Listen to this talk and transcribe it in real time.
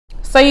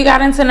So you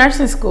got into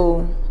nursing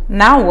school.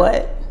 Now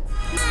what?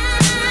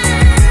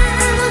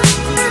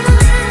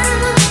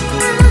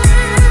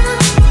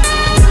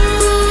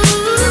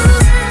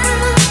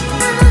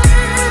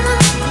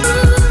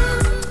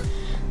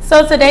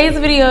 So today's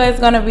video is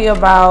going to be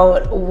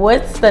about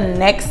what's the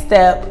next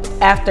step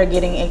after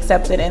getting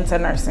accepted into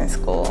nursing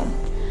school.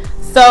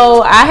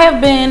 So I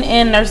have been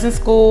in nursing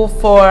school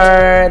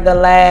for the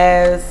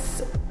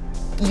last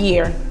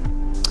year.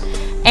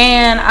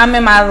 And I'm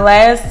in my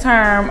last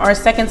term, or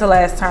second to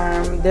last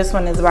term. This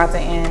one is about to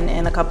end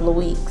in a couple of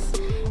weeks.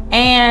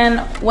 And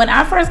when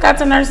I first got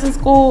to nursing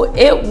school,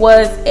 it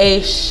was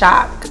a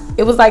shock.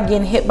 It was like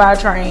getting hit by a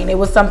train. It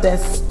was something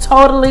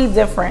totally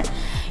different.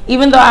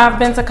 Even though I've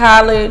been to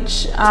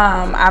college,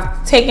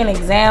 I've taken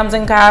exams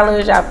in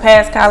college, I've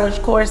passed college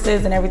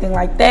courses and everything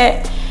like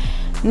that.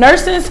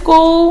 Nursing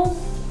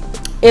school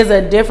is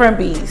a different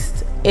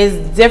beast.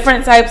 It's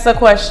different types of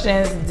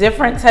questions,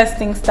 different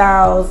testing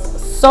styles,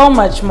 so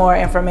much more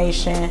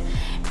information.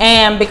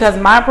 And because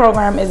my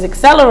program is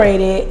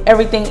accelerated,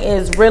 everything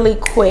is really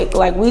quick.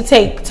 Like, we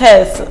take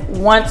tests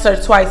once or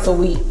twice a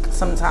week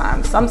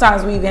sometimes.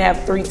 Sometimes we even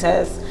have 3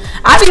 tests.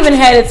 I've even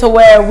had it to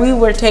where we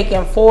were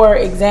taking 4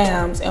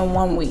 exams in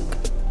 1 week.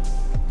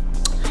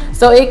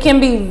 So it can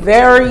be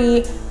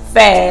very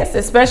fast,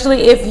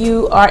 especially if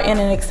you are in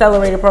an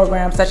accelerated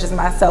program such as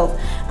myself.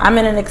 I'm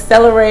in an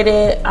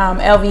accelerated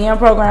LVN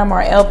program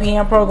or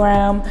LPN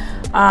program.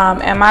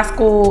 At my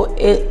school,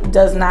 it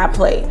does not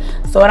play.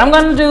 So what I'm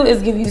going to do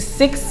is give you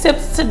 6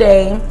 tips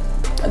today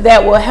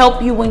that will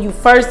help you when you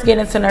first get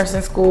into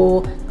nursing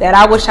school that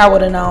I wish I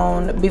would have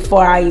known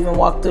before I even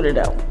walked through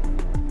the door.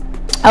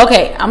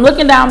 Okay, I'm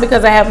looking down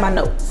because I have my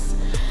notes.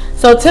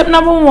 So tip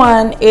number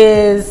 1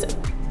 is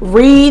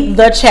read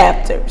the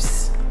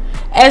chapters.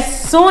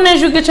 As soon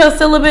as you get your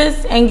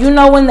syllabus and you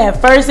know when that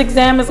first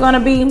exam is going to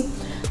be,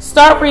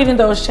 start reading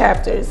those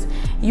chapters.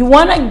 You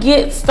want to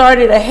get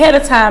started ahead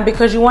of time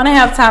because you want to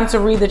have time to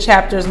read the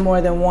chapters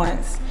more than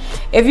once.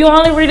 If you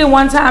only read it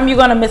one time, you're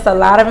going to miss a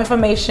lot of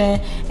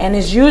information, and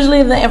it's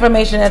usually the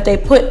information that they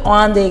put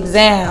on the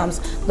exams,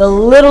 the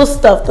little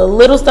stuff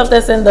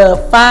that's in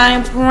the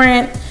fine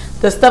print,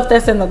 the stuff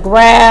that's in the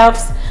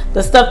graphs,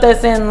 the stuff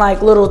that's in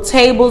like little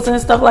tables and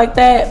stuff like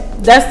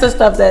that. That's the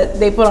stuff that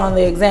they put on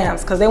the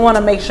exams because they want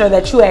to make sure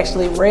that you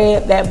actually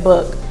read that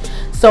book.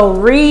 So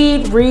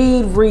read.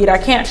 I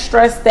can't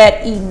stress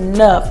that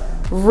enough.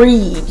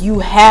 Read. You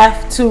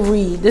have to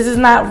read. This is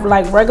not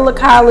like regular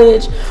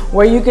college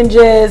where you can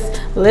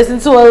just listen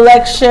to a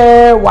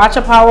lecture, watch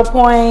a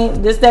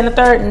PowerPoint, this, that, and the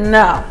third.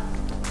 No,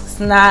 it's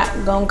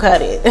not gonna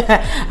cut it.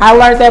 I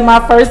learned that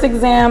my first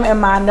exam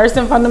in my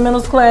nursing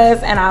fundamentals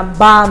class, and I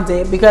bombed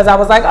it because I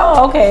was like,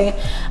 oh, okay.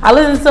 I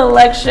listened to the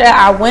lecture,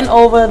 I went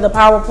over the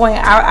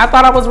PowerPoint, I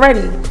thought I was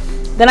ready.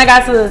 Then I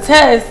got to the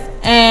test,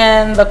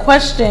 and the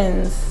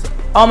questions,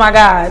 oh my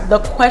God, the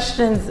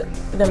questions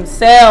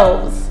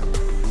themselves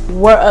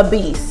were a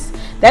beast.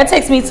 That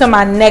takes me to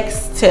my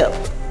next tip.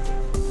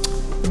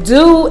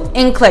 Do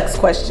NCLEX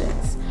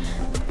questions.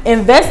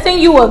 Invest in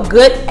you a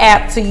good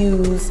app to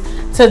use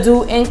to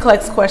do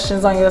NCLEX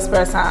questions on your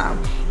spare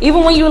time.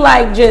 Even when you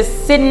like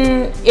just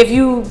sitting, if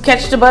you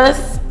catch the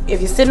bus, if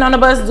you're sitting on the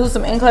bus, do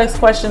some NCLEX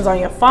questions on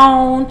your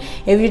phone.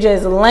 If you're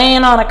just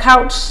laying on a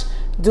couch,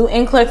 do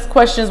NCLEX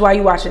questions while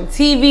you're watching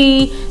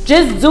TV.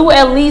 Just do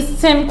at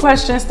least 10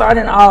 questions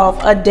starting off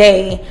a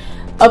day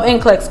of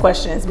NCLEX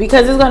questions,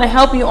 because it's going to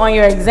help you on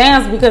your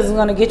exams, because it's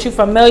going to get you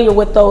familiar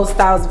with those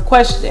styles of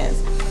questions.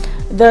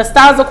 The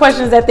styles of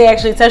questions that they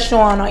actually test you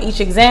on each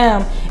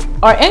exam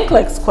are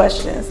NCLEX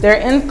questions. They're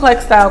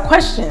NCLEX style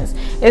questions.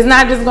 It's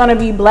not just going to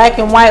be black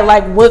and white,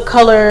 like what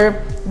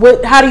color,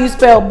 how do you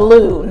spell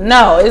blue?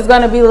 No, it's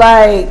going to be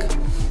like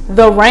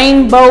the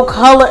rainbow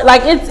color.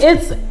 Like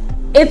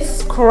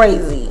it's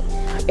crazy.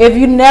 If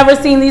you've never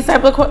seen these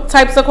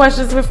types of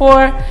questions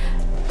before,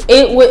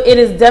 it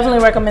is definitely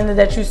recommended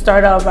that you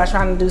start off by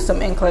trying to do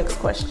some NCLEX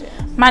questions.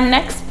 My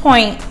next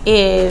point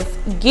is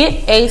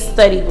get a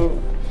study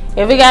group.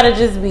 If it gotta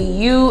just be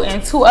you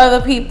and 2 other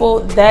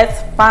people,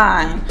 that's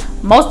fine.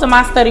 Most of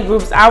my study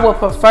groups, I would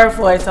prefer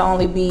for it to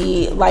only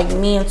be like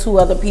me and 2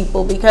 other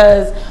people,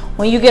 because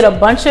when you get a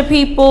bunch of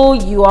people,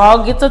 you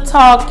all get to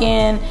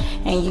talking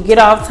and you get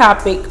off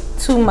topic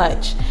too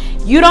much.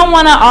 You don't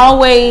want to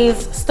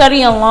always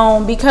study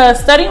alone, because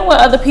studying with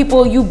other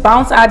people, you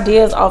bounce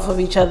ideas off of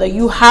each other.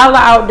 You holler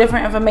out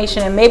different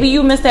information, and maybe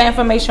you missed that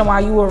information while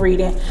you were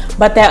reading,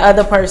 but that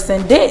other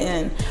person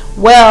didn't.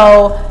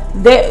 Well,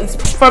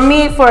 for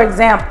me, for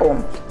example,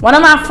 one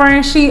of my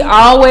friends, she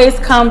always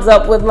comes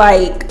up with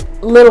like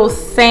little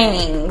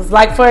sayings.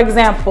 Like, for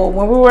example,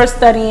 when we were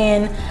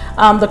studying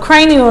the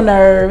cranial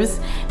nerves,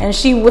 and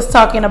she was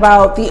talking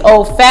about the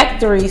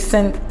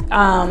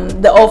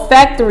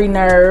olfactory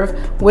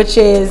nerve, which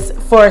is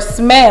for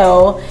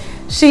smell.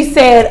 She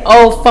said,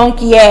 "Oh,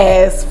 funky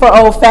ass," for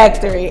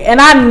olfactory, and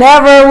I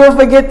never will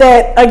forget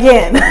that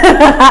again.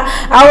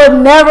 I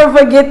would never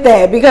forget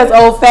that, because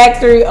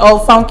olfactory, oh,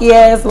 funky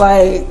ass,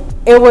 like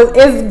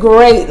It's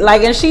great.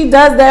 Like, and she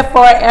does that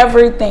for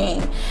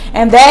everything,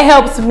 and that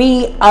helps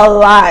me a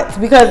lot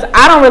because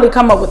I don't really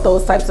come up with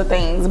those types of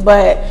things,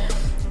 but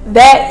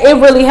that it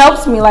really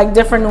helps me, like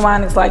different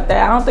mnemonics like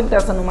that. I don't think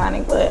that's a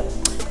mnemonic, but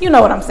you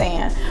know what I'm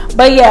saying.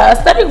 But yeah,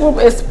 a study group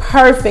is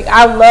perfect.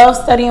 I love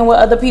studying with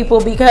other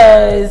people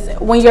because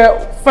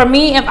for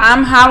me, if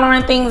I'm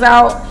hollering things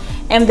out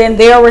and then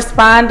they're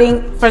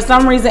responding, for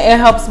some reason it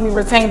helps me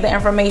retain the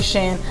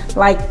information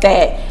like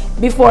that.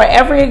 Before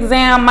every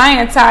exam,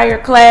 my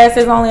entire class,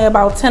 is only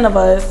about 10 of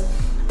us,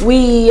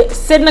 we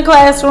sit in the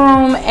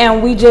classroom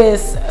and we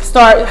just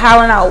start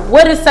hollering out,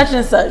 what is such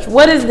and such?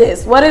 What is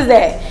this? What is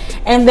that?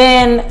 And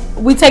then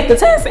we take the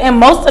test, and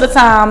most of the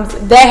times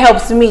that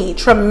helps me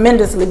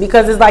tremendously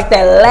because it's like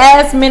that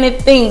last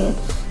minute thing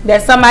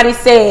that somebody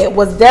said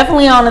was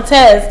definitely on the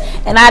test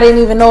and I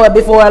didn't even know it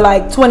before,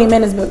 like 20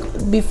 minutes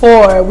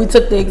before we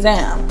took the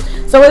exam.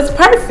 So it's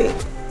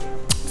perfect.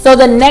 So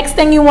the next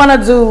thing you want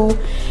to do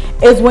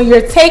is when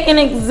you're taking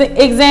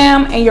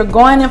exam and you're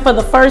going in for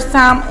the first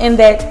time in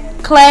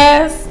that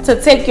class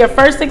to take your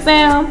first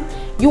exam,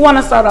 you want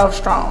to start off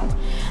strong.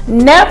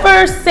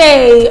 Never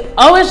say,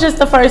 oh, it's just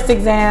the first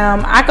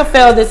exam, I could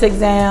fail this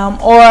exam,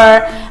 or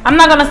I'm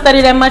not going to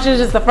study that much,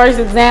 it's just the first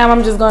exam,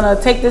 I'm just going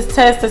to take this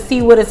test to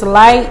see what it's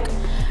like.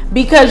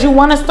 Because you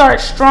want to start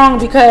strong,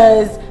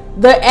 because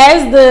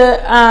as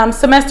the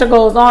semester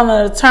goes on,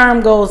 or the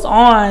term goes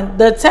on,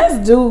 the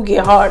tests do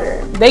get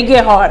harder. They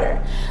get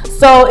harder.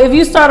 So if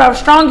you start off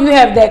strong, you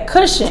have that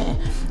cushion.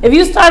 If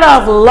you start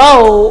off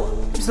low,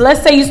 so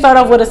let's say you start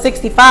off with a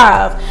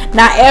 65.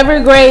 Now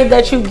every grade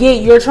that you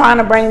get, you're trying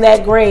to bring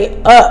that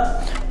grade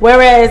up.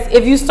 Whereas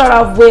if you start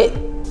off with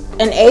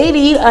an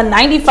 80, a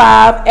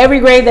 95, every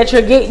grade that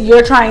you get,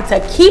 you're trying to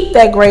keep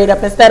that grade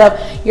up instead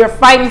of you're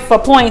fighting for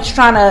points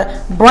trying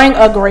to bring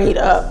a grade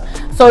up.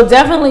 So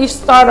definitely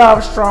start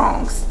off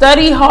strong.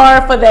 Study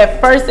hard for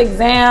that first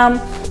exam.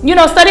 You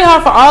know, study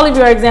hard for all of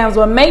your exams,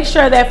 but make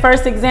sure that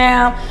first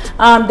exam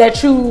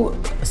that you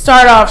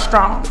start off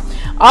strong.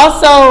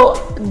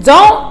 Also,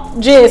 don't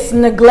just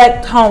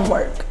neglect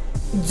homework.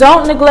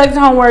 Don't neglect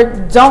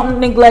homework. Don't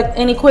neglect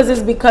any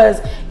quizzes because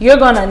you're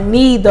going to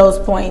need those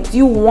points.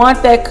 You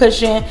want that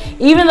cushion.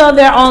 Even though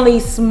they're only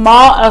a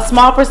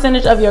small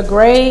percentage of your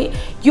grade,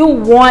 you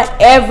want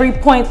every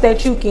point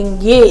that you can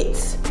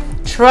get.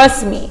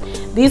 Trust me.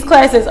 These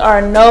classes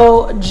are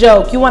no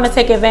joke. You want to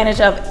take advantage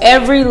of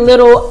every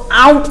little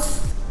ounce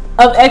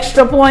of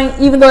extra point,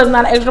 even though it's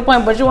not an extra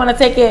point, but you want to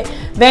take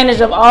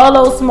advantage of all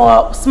those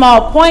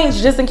small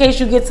points just in case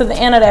you get to the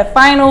end of that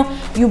final,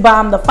 you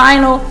bomb the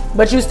final,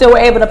 but you still were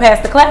able to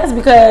pass the class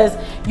because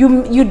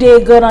you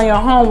did good on your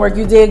homework,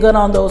 you did good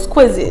on those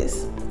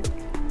quizzes.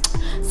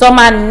 So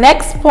my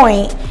next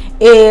point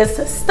is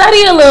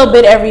study a little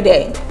bit every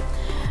day.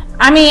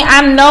 I mean,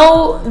 I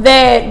know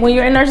that when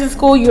you're in nursing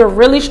school, you're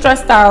really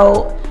stressed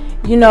out.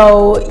 You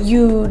know,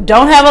 you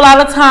don't have a lot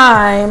of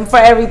time for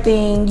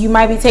everything. You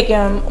might be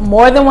taking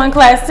more than one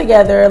class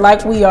together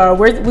like we are.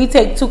 We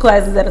take 2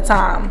 classes at a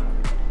time.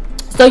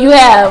 So you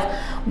have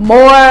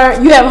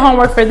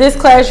homework for this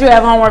class, you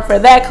have homework for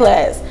that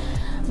class.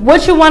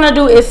 What you want to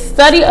do is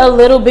study a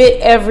little bit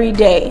every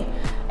day.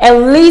 At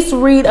least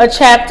read a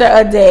chapter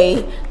a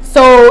day.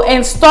 So,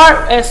 and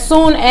start as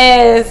soon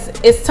as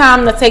it's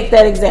time to take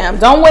that exam.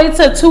 Don't wait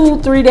till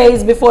 2-3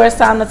 days before it's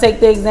time to take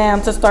the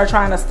exam to start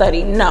trying to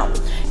study. No,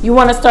 you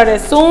want to start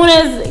as soon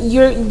as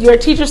your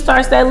teacher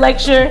starts that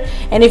lecture.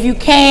 And if you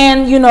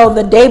can, you know,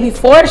 the day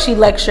before she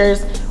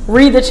lectures,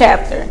 read the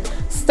chapter.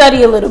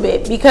 Study a little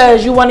bit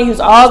because you want to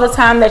use all the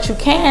time that you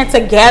can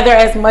to gather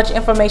as much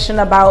information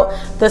about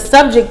the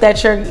subject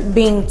that you're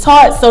being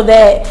taught so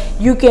that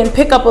you can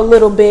pick up a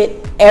little bit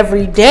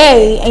every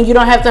day and you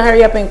don't have to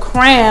hurry up and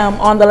cram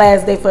on the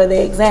last day for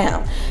the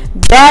exam.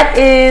 That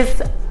is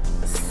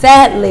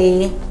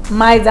sadly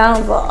my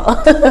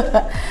downfall.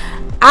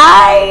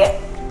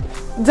 I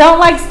don't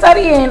like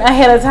studying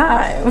ahead of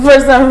time for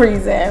some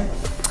reason.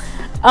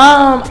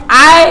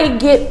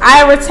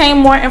 I retain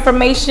more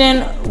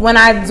information when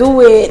I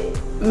do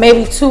it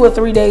maybe 2 or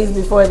 3 days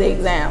before the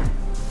exam.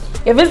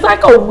 If it's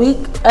like a week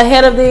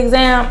ahead of the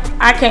exam,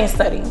 I can't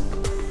study.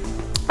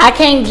 I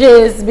can't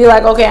just be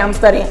like, okay, I'm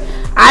studying.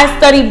 I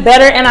study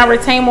better and I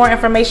retain more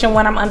information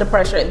when I'm under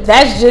pressure.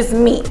 That's just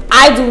me.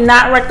 I do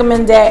not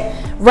recommend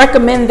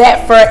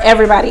that for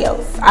everybody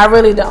else. I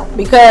really don't,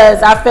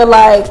 because I feel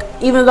like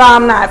even though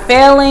I'm not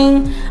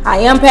failing, I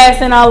am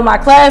passing all of my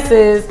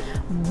classes,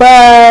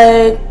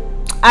 but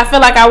I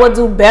feel like I would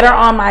do better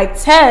on my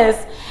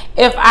test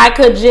if I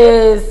could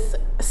just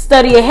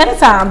study ahead of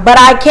time, but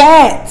I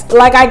can't.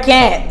 Like, I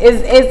can't.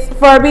 It's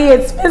for me,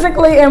 it's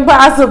physically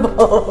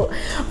impossible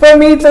for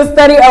me to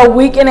study a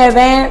week in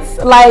advance.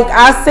 Like,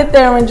 I sit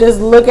there and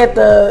just look at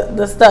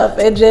the stuff.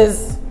 It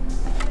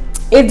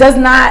does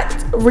not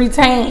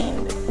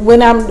retain.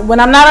 When I'm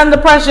not under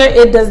pressure,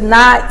 it does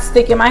not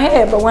stick in my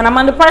head. But when I'm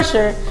under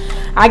pressure,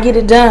 I get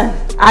it done.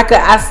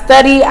 I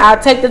study, I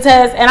take the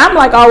test, and I'm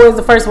like always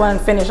the first one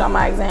to finish on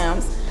my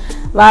exams.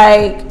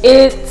 Like,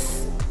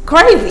 it's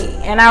crazy.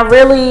 And I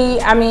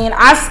mean,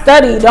 I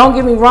study, don't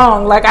get me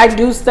wrong, like I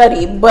do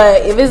study,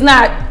 but if it's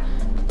not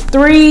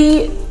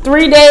 2 to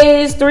 3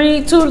 days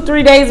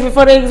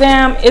before the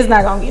exam, it's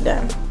not gonna get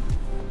done.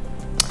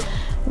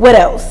 What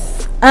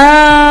else?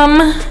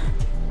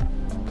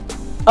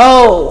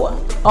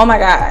 Oh my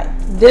God,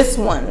 this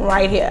one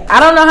right here. I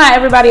don't know how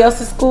everybody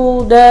else's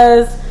school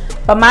does,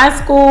 but my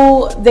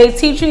school, they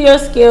teach you your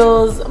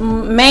skills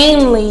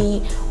mainly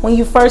when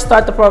you first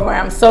start the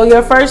program. So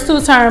your first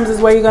 2 terms is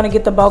where you're going to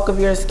get the bulk of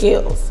your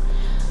skills.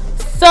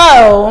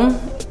 So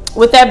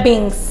with that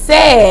being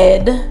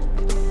said,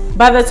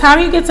 by the time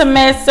you get to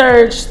Med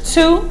Surg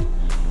 2,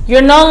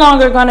 you're no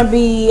longer going to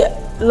be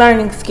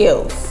learning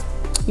skills.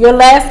 Your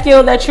last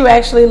skill that you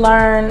actually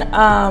learn,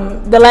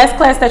 the last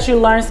class that you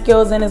learn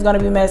skills in is going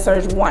to be Med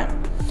Surg 1.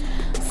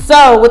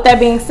 So with that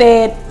being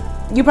said,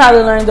 you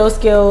probably learned those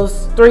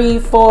skills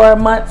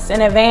 3-4 months in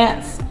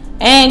advance,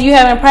 and you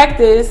haven't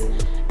practiced.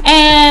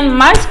 And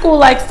my school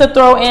likes to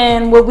throw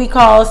in what we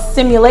call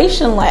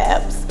simulation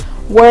labs,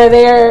 where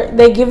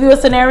they give you a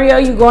scenario,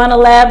 you go in a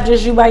lab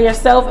just you by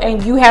yourself,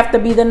 and you have to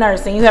be the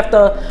nurse, and you have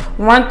to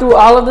run through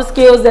all of the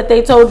skills that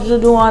they told you to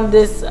do on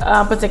this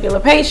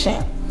particular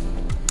patient.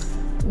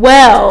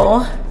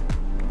 Well,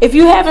 if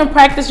you haven't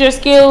practiced your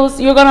skills,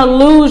 you're gonna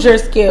lose your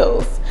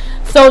skills.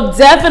 So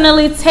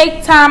definitely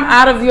take time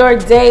out of your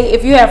day.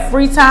 If you have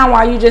free time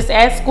while you're just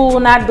at school,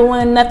 not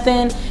doing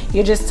nothing,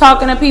 you're just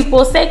talking to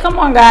people, say, come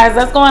on guys,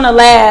 let's go in a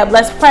lab.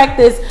 Let's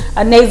practice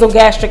a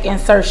nasogastric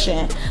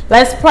insertion.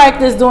 Let's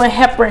practice doing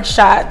heparin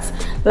shots.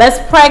 Let's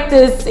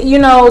practice, you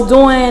know,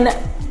 doing a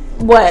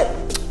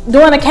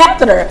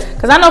catheter.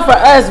 Because I know for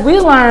us, we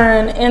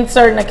learn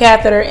inserting a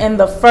catheter in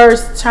the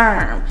first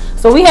term.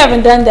 So we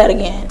haven't done that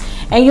again.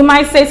 And you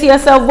might say to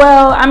yourself,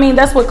 well, I mean,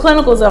 that's what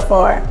clinicals are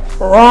for.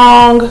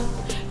 Wrong.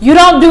 You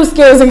don't do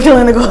skills in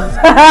clinicals.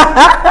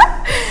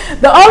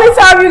 The only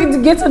time you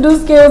get to do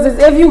skills is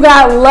if you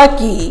got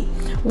lucky.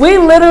 We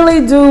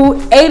literally do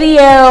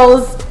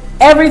ADLs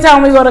every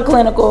time we go to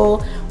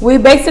clinical. We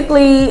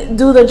basically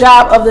do the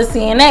job of the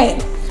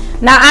CNA.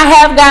 Now, I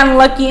have gotten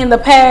lucky in the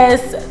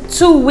past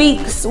 2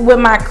 weeks with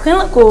my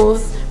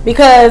clinicals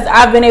because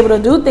I've been able to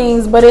do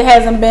things, but it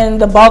hasn't been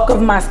the bulk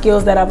of my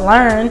skills that I've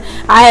learned.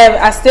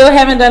 I still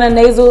haven't done a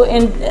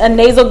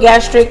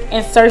nasogastric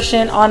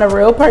insertion on a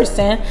real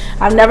person.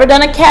 I've never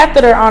done a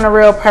catheter on a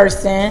real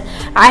person.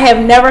 I have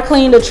never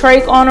cleaned a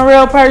trach on a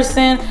real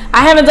person.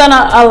 I haven't done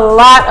a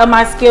lot of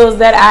my skills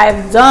that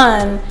I've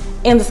done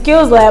in the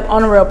skills lab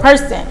on a real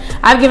person.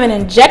 I've given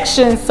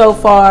injections so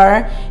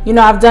far. You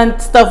know, I've done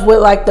stuff with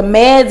like the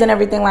meds and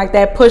everything like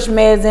that, push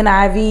meds and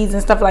IVs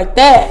and stuff like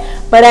that.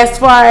 But as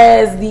far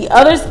as the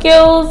other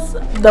skills,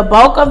 the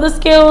bulk of the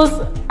skills,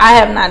 I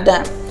have not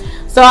done.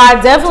 So I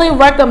definitely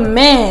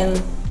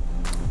recommend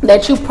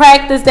that you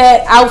practice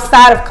that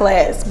outside of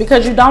class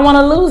because you don't want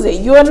to lose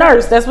it. You're a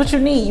nurse. That's what you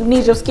need. You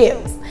need your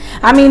skills.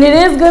 I mean, it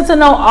is good to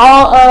know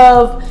all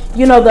of,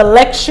 you know, the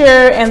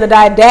lecture and the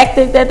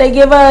didactic that they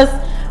give us.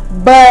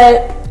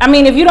 But I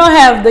mean, if you don't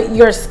have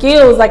your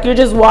skills, like you're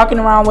just walking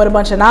around with a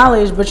bunch of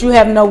knowledge, but you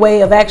have no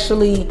way of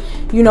actually,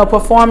 you know,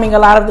 performing a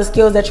lot of the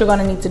skills that you're going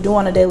to need to do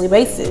on a daily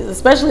basis,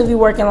 especially if you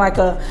work in like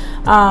a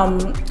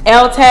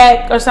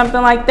LTAC or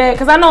something like that.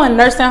 Because I know in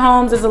nursing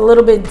homes it's a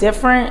little bit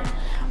different,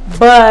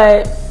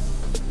 but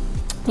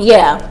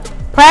yeah,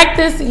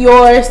 practice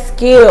your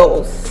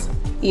skills,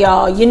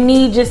 y'all. You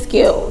need your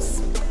skills.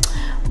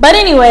 But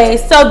anyway,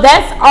 so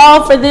that's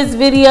all for this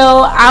video.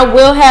 I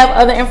will have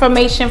other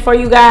information for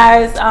you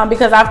guys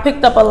because I've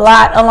picked up a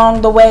lot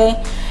along the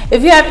way.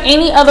 If you have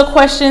any other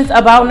questions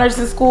about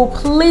nursing school,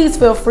 please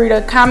feel free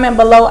to comment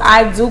below.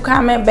 I do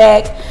comment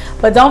back.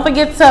 But don't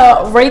forget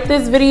to rate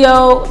this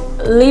video,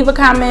 leave a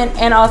comment,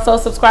 and also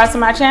subscribe to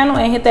my channel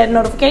and hit that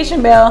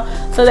notification bell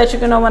so that you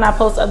can know when I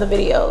post other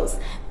videos.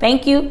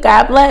 Thank you.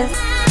 God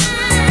bless.